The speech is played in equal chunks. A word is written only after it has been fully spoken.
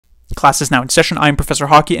class is now in session. I'm Professor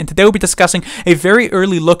Hockey, and today we'll be discussing a very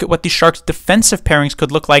early look at what the Sharks' defensive pairings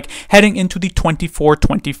could look like heading into the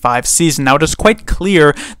 24-25 season. Now, it is quite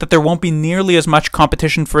clear that there won't be nearly as much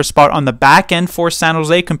competition for a spot on the back end for San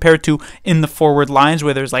Jose compared to in the forward lines,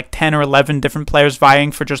 where there's like 10 or 11 different players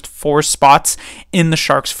vying for just 4 spots in the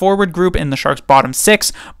Sharks forward group, in the Sharks bottom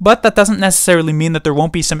 6, but that doesn't necessarily mean that there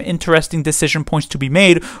won't be some interesting decision points to be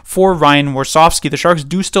made for Ryan Warsofsky. The Sharks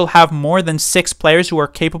do still have more than 6 players who are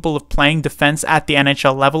capable of playing defense at the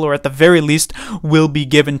NHL level, or at the very least will be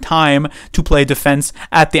given time to play defense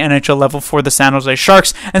at the NHL level for the San Jose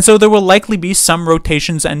Sharks, and so there will likely be some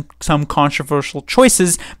rotations and some controversial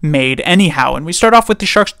choices made anyhow. And we start off with the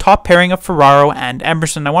Sharks' top pairing of Ferraro and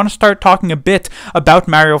Emerson. I want to start talking a bit about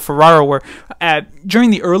Mario Ferraro, where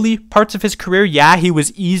during the early parts of his career, he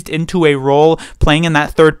was eased into a role playing in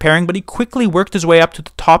that third pairing, but he quickly worked his way up to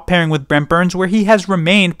the top pairing with Brent Burns, where he has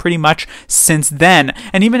remained pretty much since then.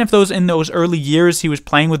 And even if in those early years he was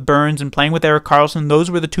playing with Burns and playing with Erik Karlsson,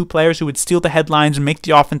 those were the two players who would steal the headlines and make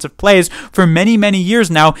the offensive plays for many, many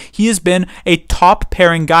years now, he has been a top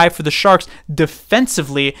pairing guy for the Sharks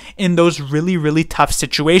defensively in those really, really tough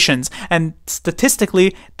situations. And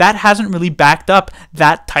statistically, that hasn't really backed up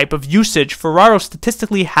that type of usage. Ferraro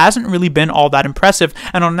statistically hasn't really been all that impressive,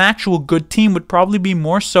 and on an actual good team would probably be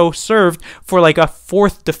more so served for like a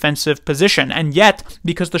 4th defensive position. And yet,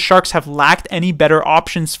 because the Sharks have lacked any better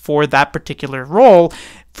options for that particular role,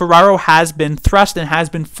 Ferraro has been thrust and has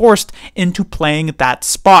been forced into playing that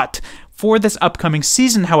spot. For this upcoming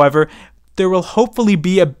season, however, there will hopefully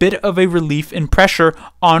be a bit of a relief in pressure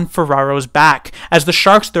on Ferraro's back, as the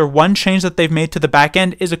Sharks, their one change that they've made to the back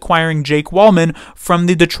end is acquiring Jake Wallman from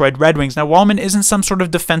the Detroit Red Wings. Now, Wallman isn't some sort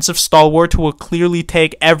of defensive stalwart who will clearly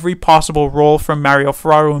take every possible role from Mario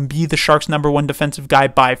Ferraro and be the Sharks' #1 defensive guy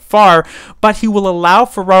by far, but he will allow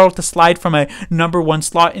Ferraro to slide from a #1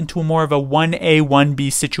 slot into more of a 1A, 1B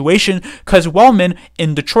situation, because Wallman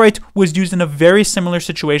in Detroit was used in a very similar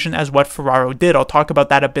situation as what Ferraro did. I'll talk about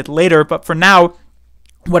that a bit later, but for now,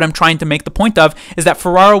 what I'm trying to make the point of is that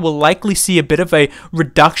Ferraro will likely see a bit of a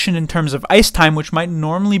reduction in terms of ice time, which might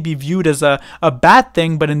normally be viewed as a bad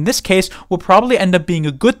thing, but in this case will probably end up being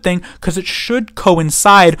a good thing, because it should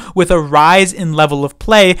coincide with a rise in level of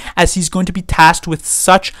play, as he's going to be tasked with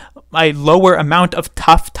such a lower amount of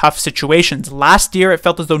tough situations. Last year, it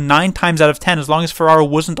felt as though 9 times out of 10, as long as Ferraro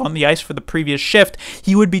wasn't on the ice for the previous shift,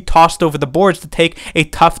 he would be tossed over the boards to take a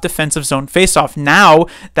tough defensive zone faceoff. Now,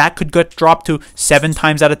 that could get dropped to 7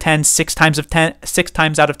 times out of 10, 6 times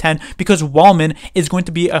out of 10, because Wallman is going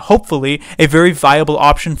to be hopefully a very viable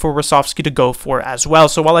option for Warsofsky to go for as well.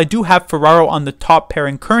 So while I do have Ferraro on the top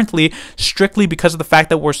pairing currently, strictly because of the fact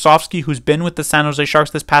that Warsofsky, who's been with the San Jose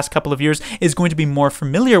Sharks this past couple of years, is going to be more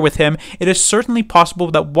familiar with him, it is certainly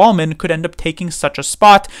possible that Wallman could end up taking such a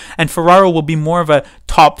spot, and Ferraro will be more of a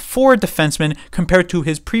top 4 defenseman compared to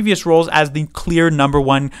his previous roles as the clear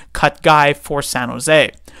 #1 cut guy for San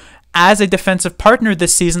Jose. As a defensive partner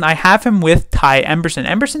this season, I have him with Ty Emberson.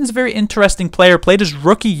 Emberson is a very interesting player, played his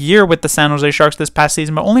rookie year with the San Jose Sharks this past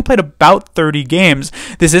season, but only played about 30 games.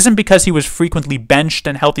 This isn't because he was frequently benched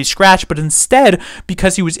and healthy scratch, but instead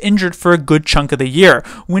because he was injured for a good chunk of the year.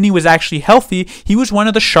 When he was actually healthy, he was one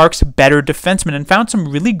of the Sharks' better defensemen and found some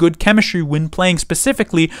really good chemistry when playing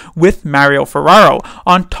specifically with Mario Ferraro.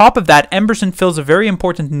 On top of that, Emberson fills a very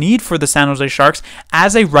important need for the San Jose Sharks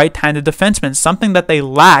as a right-handed defenseman, something that they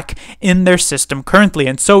lack in their system currently,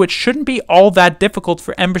 and so it shouldn't be all that difficult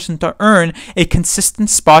for Emberson to earn a consistent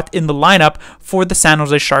spot in the lineup for the San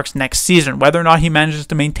Jose Sharks next season. Whether or not he manages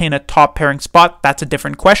to maintain a top pairing spot, that's a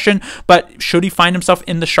different question, but should he find himself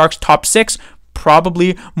in the Sharks' top 6?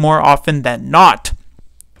 Probably more often than not.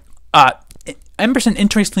 Emberson,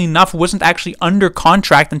 interestingly enough, wasn't actually under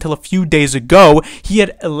contract until a few days ago. He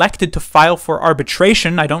had elected to file for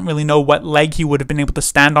arbitration. I don't really know what leg he would have been able to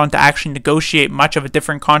stand on to actually negotiate much of a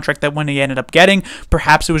different contract than when he ended up getting.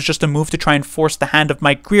 Perhaps it was just a move to try and force the hand of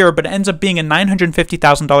Mike Greer, but it ends up being a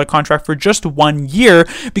 $950,000 contract for just 1 year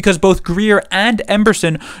because both Greer and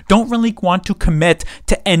Emberson don't really want to commit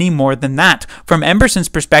to any more than that. From Emberson's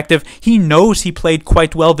perspective, he knows he played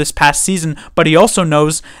quite well this past season, but he also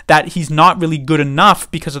knows that he's not really good enough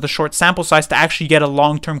because of the short sample size to actually get a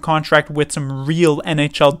long-term contract with some real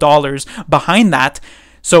NHL dollars behind that.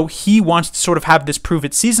 So he wants to sort of have this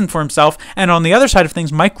prove-it season for himself. And on the other side of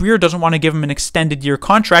things, Mike Grier doesn't want to give him an extended year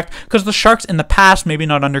contract because the Sharks in the past, maybe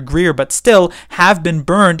not under Grier, but still have been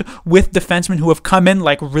burned with defensemen who have come in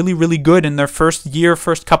like really, really good in their first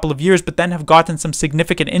couple of years, but then have gotten some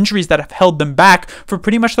significant injuries that have held them back for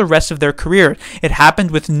pretty much the rest of their career. It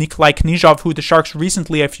happened with Nikolai Knyzhov, who the Sharks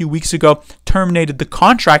recently, a few weeks ago, terminated the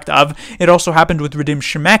contract of. It also happened with Radim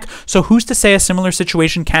Shemek. So who's to say a similar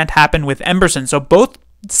situation can't happen with Emberson? So both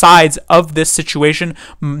sides of this situation,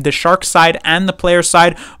 the Sharks side and the player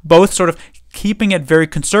side, both sort of keeping it very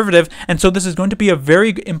conservative, and so this is going to be a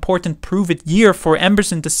very important prove-it year for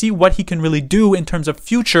Emberson to see what he can really do in terms of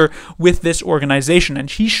future with this organization, and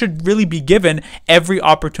he should really be given every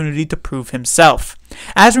opportunity to prove himself.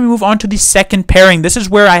 As we move on to the second pairing, this is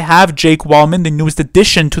where I have Jake Wallman, the newest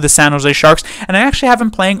addition to the San Jose Sharks, and I actually have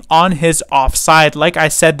him playing on his offside. Like I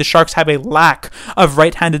said, the Sharks have a lack of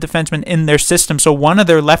right-handed defensemen in their system, so one of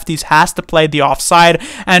their lefties has to play the offside,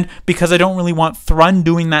 and because I don't really want Thrun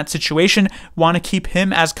doing that situation, want to keep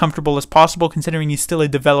him as comfortable as possible, considering he's still a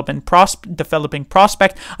developing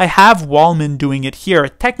prospect, I have Wallman doing it here.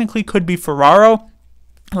 It technically could be Ferraro.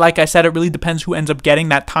 Like I said, it really depends who ends up getting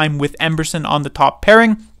that time with Emberson on the top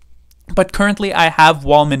pairing. But currently, I have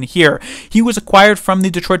Wallman here. He was acquired from the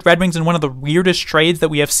Detroit Red Wings in one of the weirdest trades that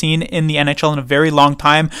we have seen in the NHL in a very long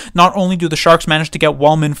time. Not only do the Sharks manage to get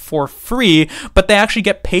Wallman for free, but they actually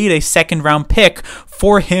get paid a second-round pick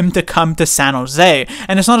for him to come to San Jose.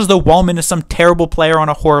 And it's not as though Wallman is some terrible player on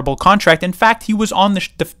a horrible contract. In fact, he was on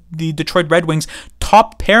the Detroit Red Wings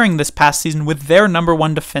top pairing this past season with their number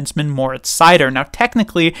one defenseman, Moritz Seider. Now,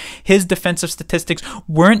 technically, his defensive statistics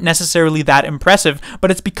weren't necessarily that impressive,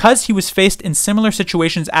 but it's because he was faced in similar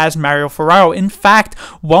situations as Mario Ferraro. In fact,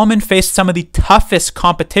 Wallman faced some of the toughest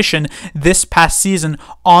competition this past season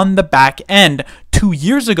on the back end. 2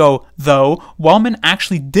 years ago, though, Wallman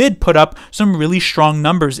actually did put up some really strong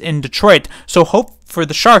numbers in Detroit. So for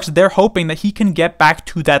the Sharks, they're hoping that he can get back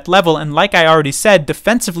to that level. And like I already said,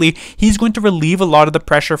 defensively, he's going to relieve a lot of the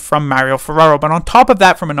pressure from Mario Ferraro. But on top of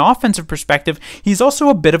that, from an offensive perspective, he's also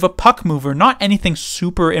a bit of a puck mover. Not anything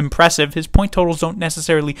super impressive. His point totals don't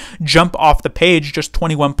necessarily jump off the page. Just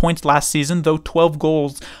 21 points last season, though 12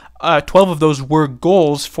 of those were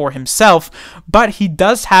goals for himself, but he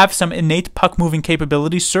does have some innate puck-moving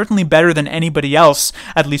capabilities, certainly better than anybody else,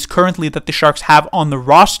 at least currently, that the Sharks have on the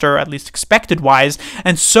roster, at least expected-wise,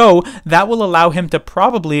 and so that will allow him to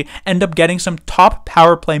probably end up getting some top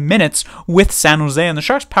power play minutes with San Jose, and the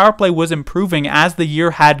Sharks' power play was improving as the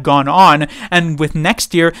year had gone on, and with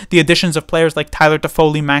next year, the additions of players like Tyler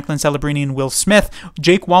Toffoli, Macklin Celebrini, and Will Smith,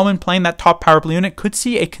 Jake Wallman playing that top power play unit could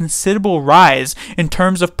see a considerable rise in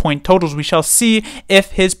terms of point totals. We shall see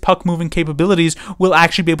if his puck moving capabilities will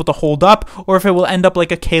actually be able to hold up, or if it will end up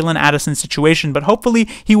like a Kalen Addison situation, but hopefully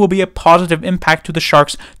he will be a positive impact to the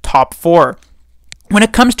Sharks' top four. When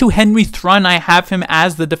it comes to Henry Thrun, I have him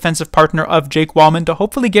as the defensive partner of Jake Wallman to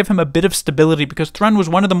hopefully give him a bit of stability, because Thrun was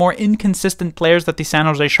one of the more inconsistent players that the San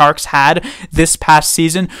Jose Sharks had this past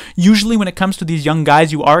season. Usually when it comes to these young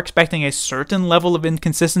guys, you are expecting a certain level of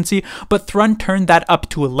inconsistency, but Thrun turned that up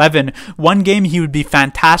to 11. One game he would be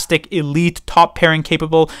fantastic, elite, top pairing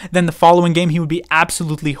capable, then the following game he would be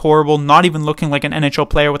absolutely horrible, not even looking like an NHL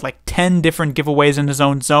player with like 10 different giveaways in his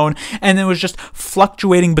own zone, and it was just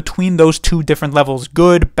fluctuating between those two different levels.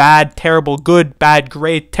 Good, bad, terrible, good, bad,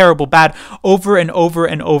 great, terrible, bad, over and over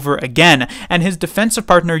and over again. And his defensive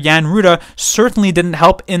partner, Jan Ruda, certainly didn't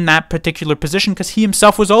help in that particular position because he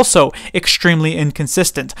himself was also extremely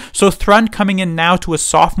inconsistent. So Thrun coming in now to a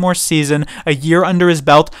sophomore season, a year under his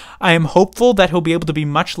belt, I am hopeful that he'll be able to be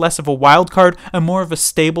much less of a wild card and more of a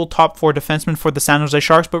stable top four defenseman for the San Jose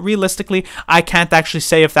Sharks, but realistically, I can't actually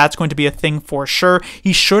say if that's going to be a thing for sure.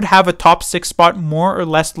 He should have a top 6 spot more or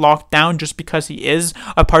less locked down just because he is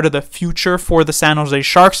a part of the future for the San Jose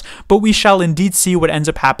Sharks, but we shall indeed see what ends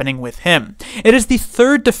up happening with him. It is the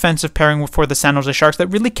third defensive pairing for the San Jose Sharks that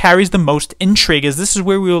really carries the most intrigue, as this is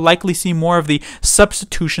where we will likely see more of the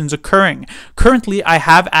substitutions occurring. Currently, I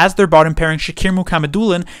have as their bottom pairing Shakir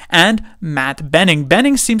Mukhamadullin and Matt Benning.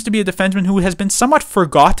 Benning seems to be a defenseman who has been somewhat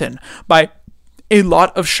forgotten by a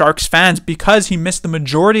lot of Sharks fans because he missed the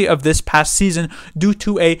majority of this past season due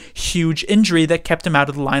to a huge injury that kept him out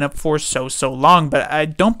of the lineup for so long. But I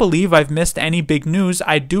don't believe I've missed any big news.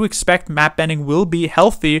 I do expect Matt Benning will be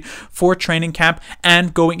healthy for training camp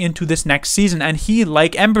and going into this next season, and he,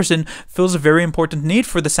 like Emberson, fills a very important need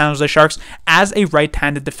for the San Jose Sharks as a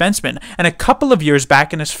right-handed defenseman. And a couple of years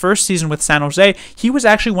back in his first season with San Jose, he was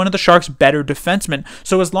actually one of the Sharks' better defensemen.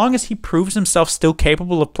 So as long as he proves himself still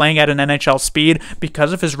capable of playing at an NHL speed,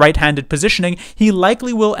 because of his right-handed positioning, he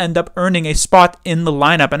likely will end up earning a spot in the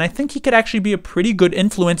lineup. And I think he could actually be a pretty good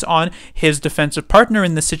influence on his defensive partner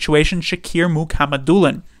in this situation, Shakir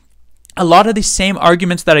Mukhamadullin. A lot of the same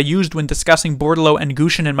arguments that I used when discussing Bordelot and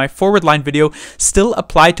Gushin in my forward line video still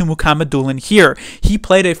apply to Mukhamadullin here. He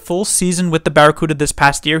played a full season with the Barracuda this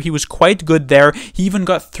past year. He was quite good there. He even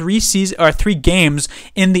got 3 games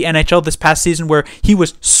in the NHL this past season where he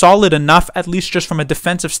was solid enough, at least just from a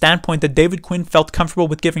defensive standpoint, that David Quinn felt comfortable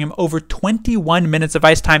with giving him over 21 minutes of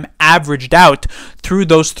ice time averaged out through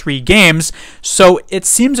those 3 games. So it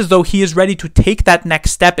seems as though he is ready to take that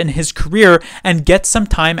next step in his career and get some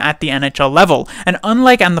time at the NHL level. And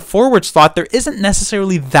unlike on the forward slot, there isn't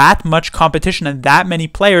necessarily that much competition and that many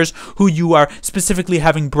players who you are specifically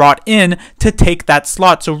having brought in to take that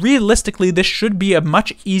slot. So realistically, this should be a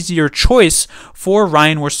much easier choice for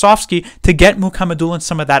Ryan Warsofsky to get Mukhamadullin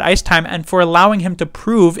some of that ice time and for allowing him to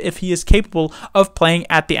prove if he is capable of playing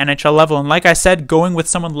at the NHL level. And like I said, going with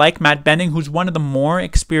someone like Matt Benning, who's one of the more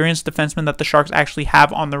experienced defensemen that the Sharks actually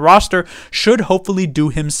have on the roster, should hopefully do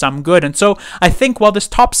him some good. And so I think while this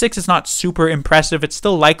top 6 is not super impressive, it's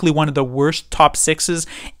still likely one of the worst top 6s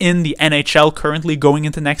in the NHL currently going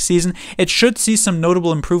into next season. It should see some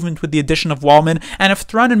notable improvement with the addition of Wallman, and if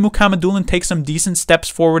Thrun and Mukhamadullin take some decent steps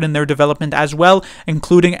forward in their development as well,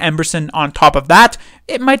 including Emberson on top of that,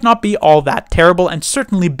 it might not be all that terrible and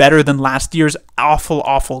certainly better than last year's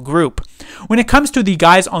awful group. When it comes to the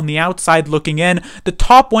guys on the outside looking in, the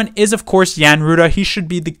top one is of course Jan Rutta. He should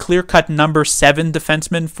be the clear-cut number 7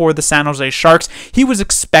 defenseman for the San Jose Sharks. He was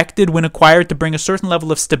expected when acquired to bring a certain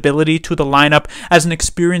level of stability to the lineup as an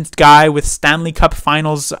experienced guy with Stanley Cup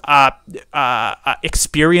Finals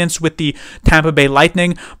experience with the Tampa Bay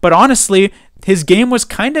Lightning, but honestly, his game was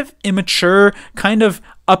kind of immature, kind of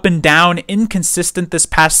up and down, inconsistent this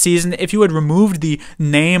past season. If you had removed the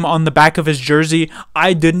name on the back of his jersey,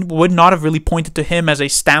 I would not have really pointed to him as a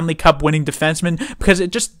Stanley Cup winning defenseman, because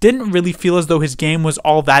it just didn't really feel as though his game was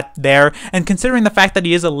all that there. And considering the fact that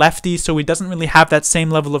he is a lefty, so he doesn't really have that same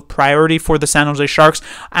level of priority for the San Jose Sharks,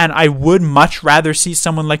 and I would much rather see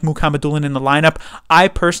someone like Mukhamadullin in the lineup. I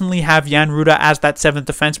personally have Jan Rutta as that 7th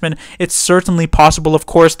defenseman. It's certainly possible, of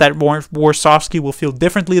course, that Warsofsky will feel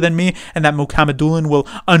differently than me, and that Mukhamadullin will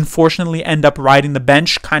unfortunately end up riding the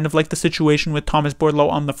bench, kind of like the situation with Thomas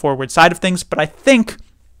Bordelot on the forward side of things. But I think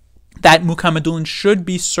that Mukhamadullin should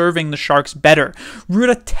be serving the Sharks better.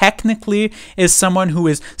 Rutta technically is someone who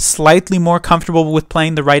is slightly more comfortable with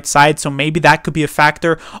playing the right side, so maybe that could be a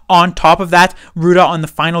factor. On top of that, Rutta on the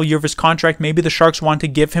final year of his contract, maybe the Sharks want to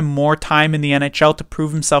give him more time in the NHL to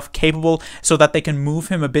prove himself capable so that they can move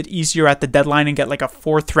him a bit easier at the deadline and get like a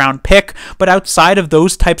 4th round pick. But outside of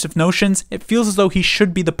those types of notions, it feels as though he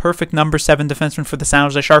should be the perfect number 7 defenseman for the San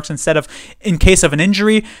Jose Sharks instead of in case of an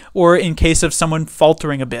injury or in case of someone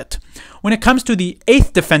faltering a bit. When it comes to the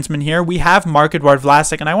 8th defenseman here, we have Marc-Edouard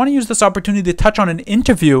Vlasic, and I want to use this opportunity to touch on an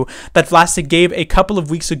interview that Vlasic gave a couple of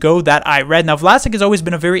weeks ago that I read. Now, Vlasic has always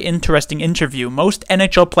been a very interesting interview. Most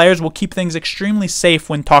NHL players will keep things extremely safe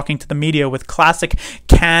when talking to the media with classic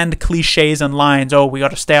canned cliches and lines. Oh, we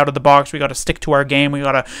got to stay out of the box, we got to stick to our game, we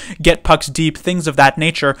got to get pucks deep, things of that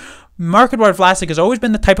nature. Marc-Edouard Vlasic has always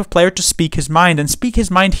been the type of player to speak his mind, and speak his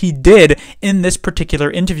mind he did in this particular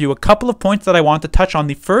interview. A couple of points that I want to touch on,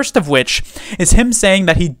 the first of which is him saying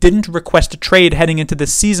that he didn't request a trade heading into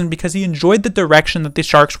this season because he enjoyed the direction that the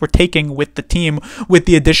Sharks were taking with the team, with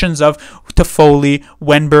the additions of Toffoli,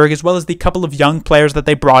 Wenberg, as well as the couple of young players that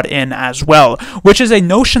they brought in as well, which is a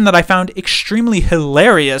notion that I found extremely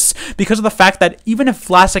hilarious because of the fact that even if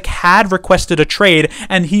Vlasic had requested a trade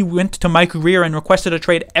and he went to Mike Grier and requested a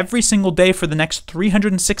trade every single day for the next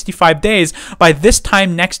 365 days, by this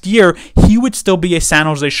time next year, he would still be a San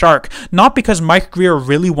Jose Shark. Not because Mike Grier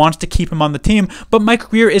really wants to keep him on the team, but Mike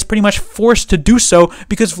Grier is pretty much forced to do so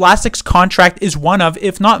because Vlasic's contract is one of,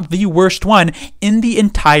 if not the worst one, in the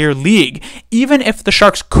entire league. Even if the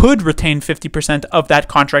Sharks could retain 50% of that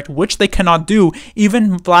contract, which they cannot do,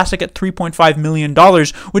 even Vlasic at $3.5 million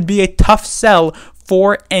would be a tough sell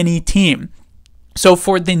for any team. So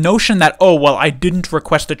for the notion that, oh, well, I didn't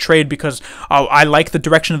request a trade because I like the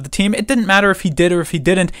direction of the team, it didn't matter if he did or if he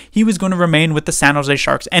didn't, he was going to remain with the San Jose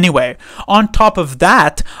Sharks anyway. On top of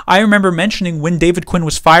that, I remember mentioning when David Quinn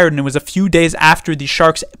was fired, and it was a few days after the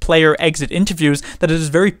Sharks player exit interviews, that it is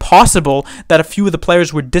very possible that a few of the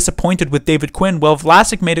players were disappointed with David Quinn. Well,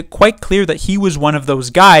 Vlasic made it quite clear that he was one of those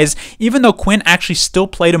guys, even though Quinn actually still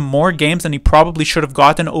played him more games than he probably should have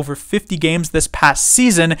gotten, over 50 games this past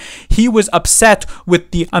season. He was upset upset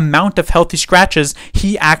with the amount of healthy scratches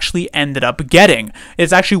he actually ended up getting.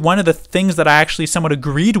 It's actually one of the things that I actually somewhat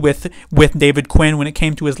agreed with David Quinn when it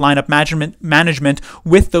came to his lineup management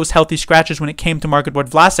with those healthy scratches when it came to Mark Edward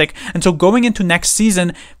Vlasic. And so going into next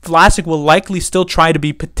season, Vlasic will likely still try to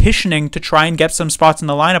be petitioning to try and get some spots in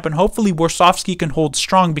the lineup, and hopefully Warsofsky can hold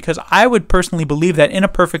strong, because I would personally believe that in a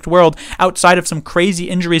perfect world, outside of some crazy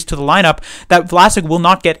injuries to the lineup, that Vlasic will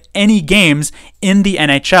not get any games in the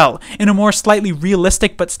NHL. In a more slightly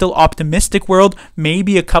realistic but still optimistic world,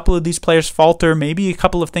 maybe a couple of these players falter, maybe a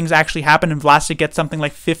couple of things actually happen and Vlasic gets something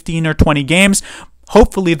like 15 or 20 games.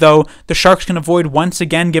 Hopefully, though, the Sharks can avoid once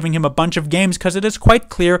again giving him a bunch of games, because it is quite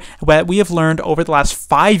clear that we have learned over the last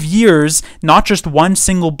 5 years, not just one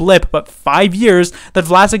single blip, but 5 years, that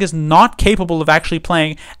Vlasic is not capable of actually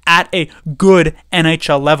playing at a good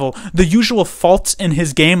NHL level. The usual faults in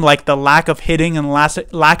his game, like the lack of hitting and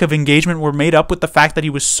lack of engagement, were made up with the fact that he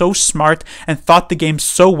was so smart and thought the game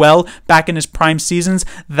so well back in his prime seasons.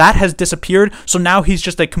 That has disappeared, so now he's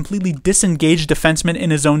just a completely disengaged defenseman in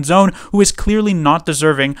his own zone who is clearly not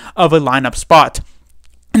deserving of a lineup spot.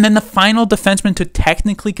 And then the final defenseman to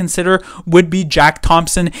technically consider would be Jack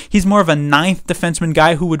Thompson. He's more of a ninth defenseman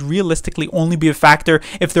guy who would realistically only be a factor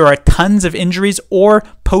if there are tons of injuries, or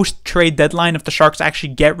post-trade deadline if the Sharks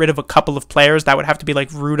actually get rid of a couple of players. That would have to be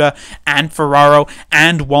like Ruda and Ferraro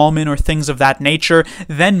and Wallman or things of that nature.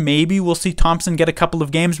 Then maybe we'll see Thompson get a couple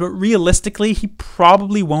of games, but realistically he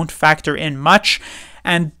probably won't factor in much,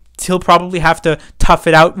 and he'll probably have to tough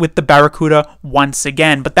it out with the Barracuda once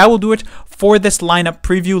again. But that will do it for this lineup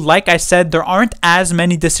preview. Like I said, there aren't as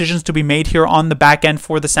many decisions to be made here on the back end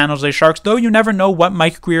for the San Jose Sharks, though you never know what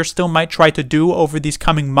Mike Grier still might try to do over these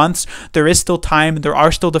coming months. There is still time. There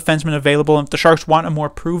are still defensemen available. And if the Sharks want a more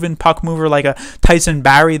proven puck mover like a Tyson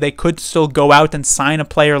Barrie, they could still go out and sign a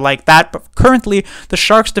player like that. But currently, the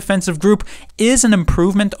Sharks defensive group is an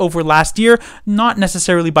improvement over last year, not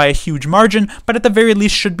necessarily by a huge margin, but at the very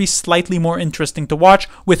least should be slightly more interesting to watch,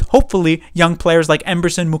 with hopefully young players like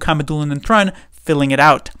Emberson, Mukhamadullin, and Trun filling it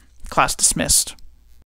out. Class dismissed.